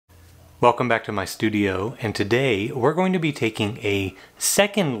Welcome back to my studio, and today we're going to be taking a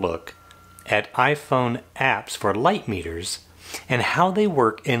second look at iPhone apps for light meters and how they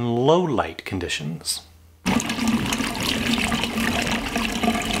work in low light conditions.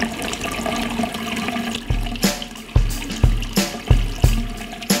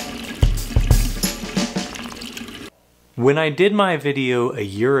 When I did my video a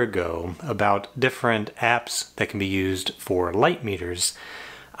year ago about different apps that can be used for light meters,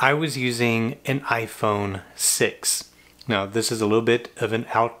 I was using an iPhone 6. Now this is a little bit of an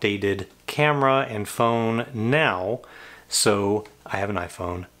outdated camera and phone now, so I have an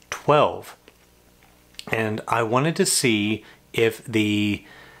iPhone 12. And I wanted to see if the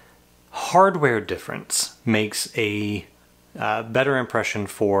hardware difference makes a better impression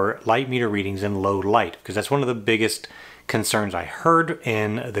for light meter readings in low light, because that's one of the biggest concerns I heard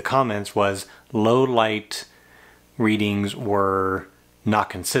in the comments was low light readings were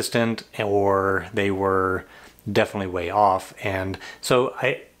not consistent, or they were definitely way off. And so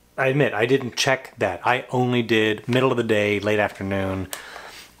I admit I didn't check that. I only did middle of the day, late afternoon,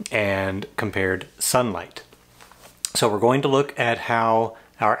 and compared sunlight. So we're going to look at how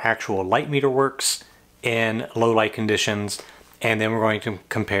our actual light meter works in low light conditions, and then we're going to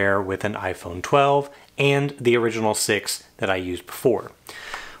compare with an iPhone 12 and the original 6 that I used before.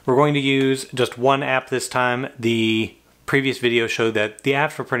 We're going to use just one app this time. The previous video showed that the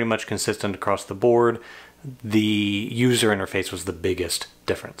apps were pretty much consistent across the board. The user interface was the biggest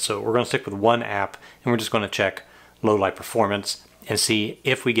difference. So we're going to stick with one app, and we're just going to check low light performance and see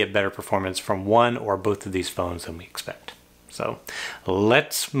if we get better performance from one or both of these phones than we expect. So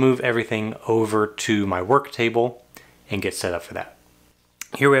let's move everything over to my work table and get set up for that.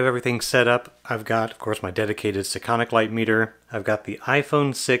 Here we have everything set up. I've got, of course, my dedicated Sekonic light meter. I've got the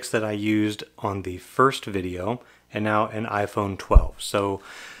iPhone 6 that I used on the first video, and now an iPhone 12. So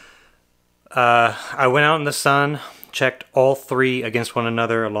I went out in the sun, checked all three against one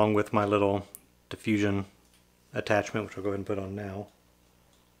another along with my little diffusion attachment, which I'll go ahead and put on now.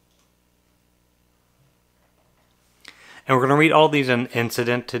 And we're going to read all these in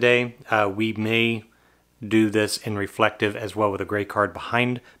incident today. We may do this in reflective as well with a gray card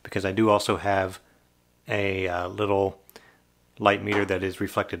behind, because I do also have a little light meter that is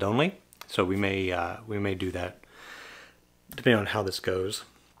reflected only. So we may do that depending on how this goes.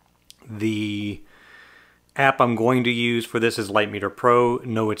 The app I'm going to use for this is Lightmeter Pro.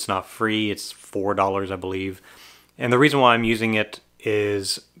 No, it's not free. It's $4, I believe. And the reason why I'm using it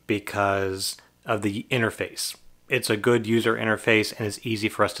is because of the interface. It's a good user interface, and it's easy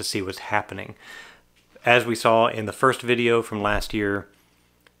for us to see what's happening. As we saw in the first video from last year,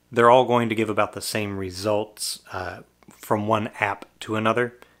 they're all going to give about the same results from one app to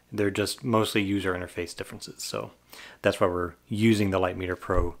another. They're just mostly user interface differences. So that's why we're using the Lightmeter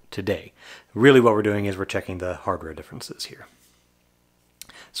Pro today. Really what we're doing is we're checking the hardware differences here.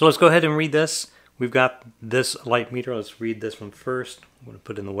 So let's go ahead and read this. We've got this light meter. Let's read this one first. I'm going to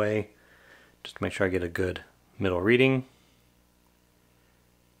put it in the way just to make sure I get a good middle reading.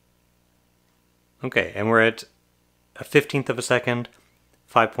 Okay, and we're at a 1/15 of a second,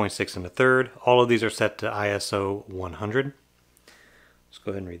 5.6 and a third. All of these are set to ISO 100. Let's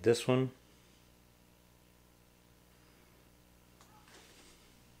go ahead and read this one.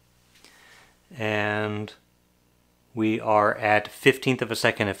 And we are at 1/15 of a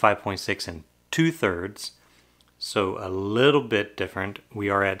second at 5.6 and 2/3. So a little bit different. We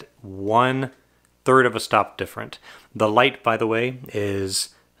are at 1/3 of a stop different. The light, by the way,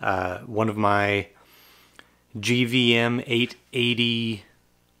 is one of my GVM 880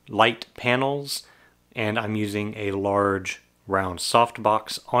 light panels, and I'm using a large round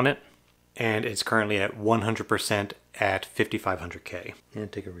softbox on it, and it's currently at 100% at 5500K.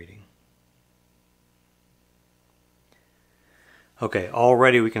 And take a reading. Okay,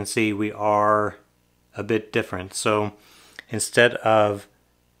 already we can see we are a bit different. So instead of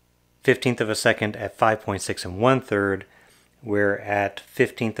 1/15 of a second at 5.6 and 1/3, we're at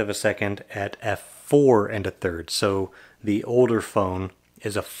 1/15 of a second at f4 and a third. So the older phone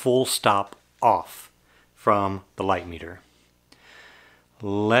is a full stop off from the light meter.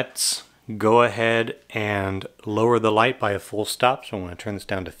 Let's go ahead and lower the light by a full stop. So I'm going to turn this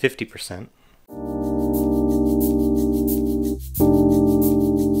down to 50%.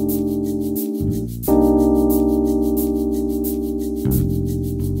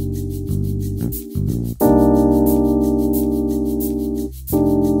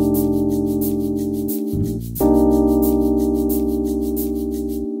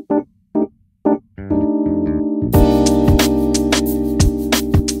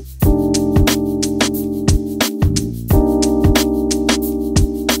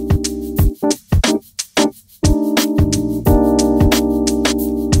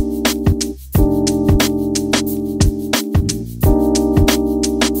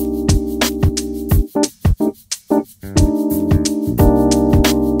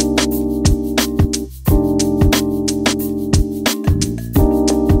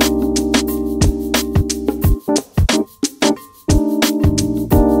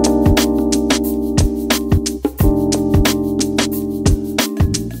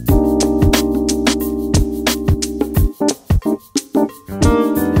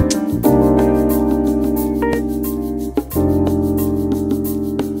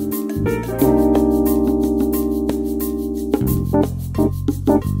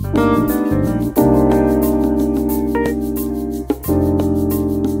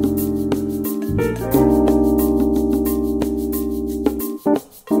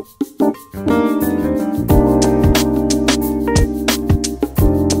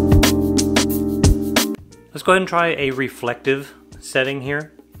 Let's go ahead and try a reflective setting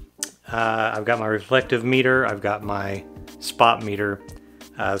here. I've got my reflective meter, I've got my spot meter.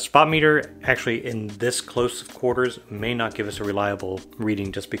 Spot meter actually in this close of quarters may not give us a reliable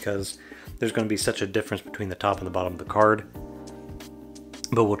reading just because there's going to be such a difference between the top and the bottom of the card.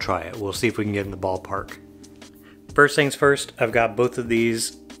 But we'll try it. We'll see if we can get in the ballpark. First things first, I've got both of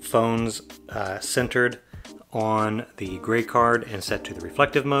these phones centered on the gray card and set to the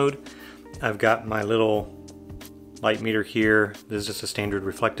reflective mode. I've got my little light meter here. This is just a standard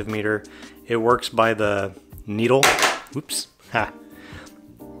reflective meter. It works by the needle. Oops. Ha.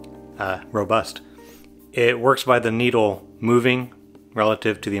 Robust. It works by the needle moving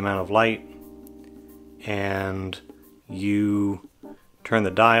relative to the amount of light, and you turn the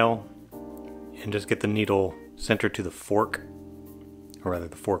dial and just get the needle centered to the fork, or rather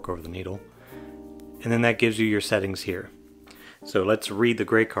the fork over the needle, and then that gives you your settings here. So let's read the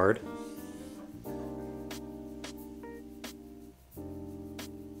gray card.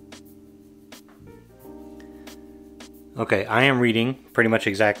 Okay, I am reading pretty much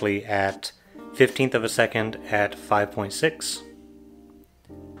exactly at 15th of a second at 5.6.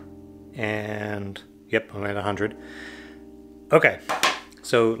 And yep, I'm at 100. Okay,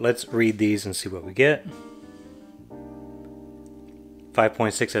 so let's read these and see what we get.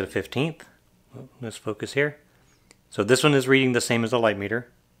 5.6 at a 15th. Let's focus here. So this one is reading the same as the light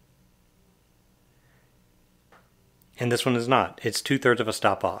meter. And this one is not. It's 2/3 of a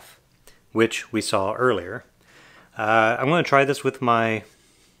stop off, which we saw earlier. I'm going to try this with my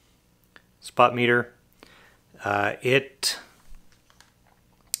spot meter. It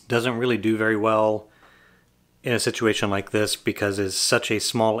doesn't really do very well in a situation like this because it's such a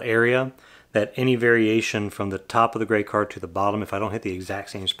small area that any variation from the top of the gray card to the bottom, if I don't hit the exact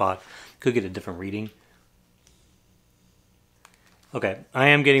same spot, could get a different reading. Okay, I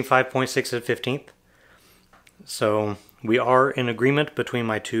am getting 5.6 at 15th. So we are in agreement between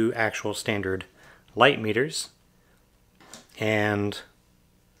my two actual standard light meters and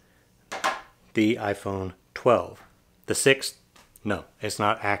the iPhone 12. The 6th, no, it's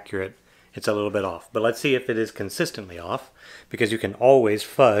not accurate. It's a little bit off. But let's see if it is consistently off, because you can always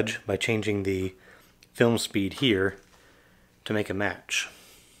fudge by changing the film speed here to make a match.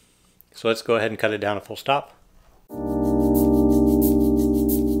 So let's go ahead and cut it down to full stop.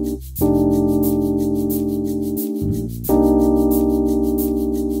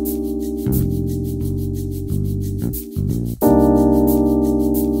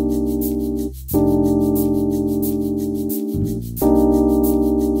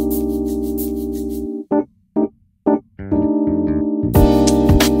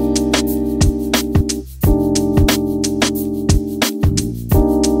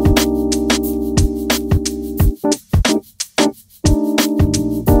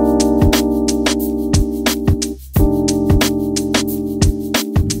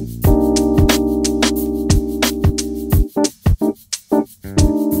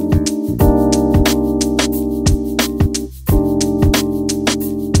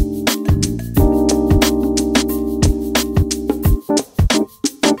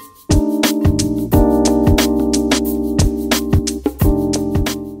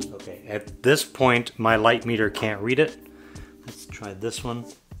 At this point, my light meter can't read it. Let's try this one.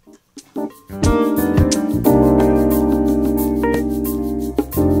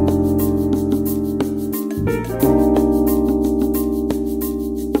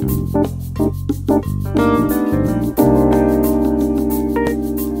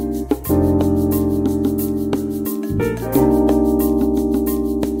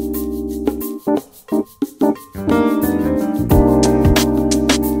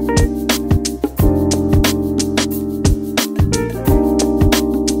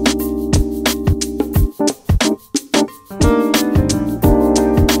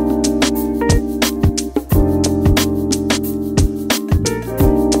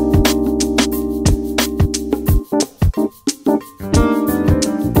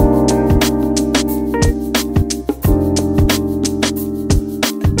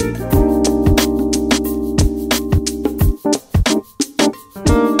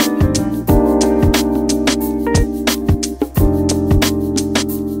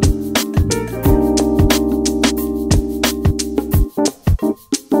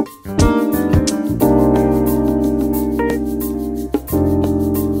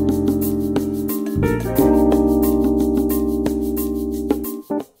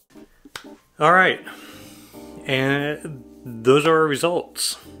 All right, and those are our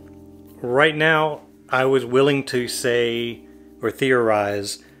results. Right now, I was willing to say or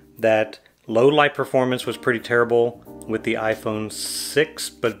theorize that low light performance was pretty terrible with the iPhone 6,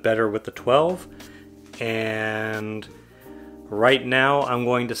 but better with the 12. And right now, I'm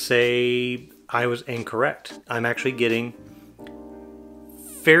going to say I was incorrect. I'm actually getting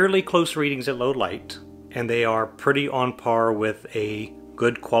fairly close readings at low light, and they are pretty on par with a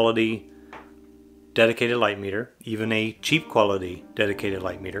good quality dedicated light meter, even a cheap quality dedicated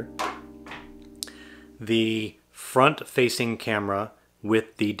light meter. The front-facing camera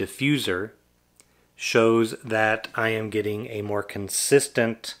with the diffuser shows that I am getting a more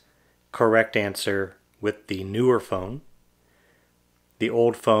consistent correct answer with the newer phone. The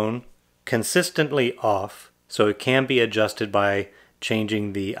old phone consistently off, so it can be adjusted by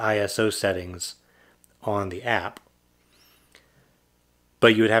changing the ISO settings on the app.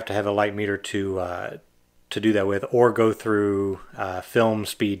 But you would have to have a light meter to do that with, or go through film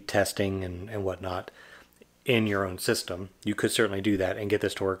speed testing and whatnot in your own system. You could certainly do that and get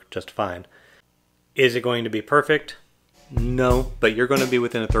this to work just fine. Is it going to be perfect? No, but you're going to be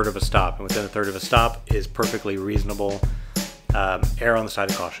within a third of a stop, and within a third of a stop is perfectly reasonable. Err on the side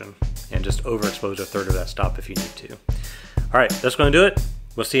of caution, and just overexpose a third of that stop if you need to. All right, that's going to do it.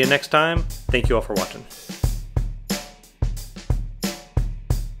 We'll see you next time. Thank you all for watching.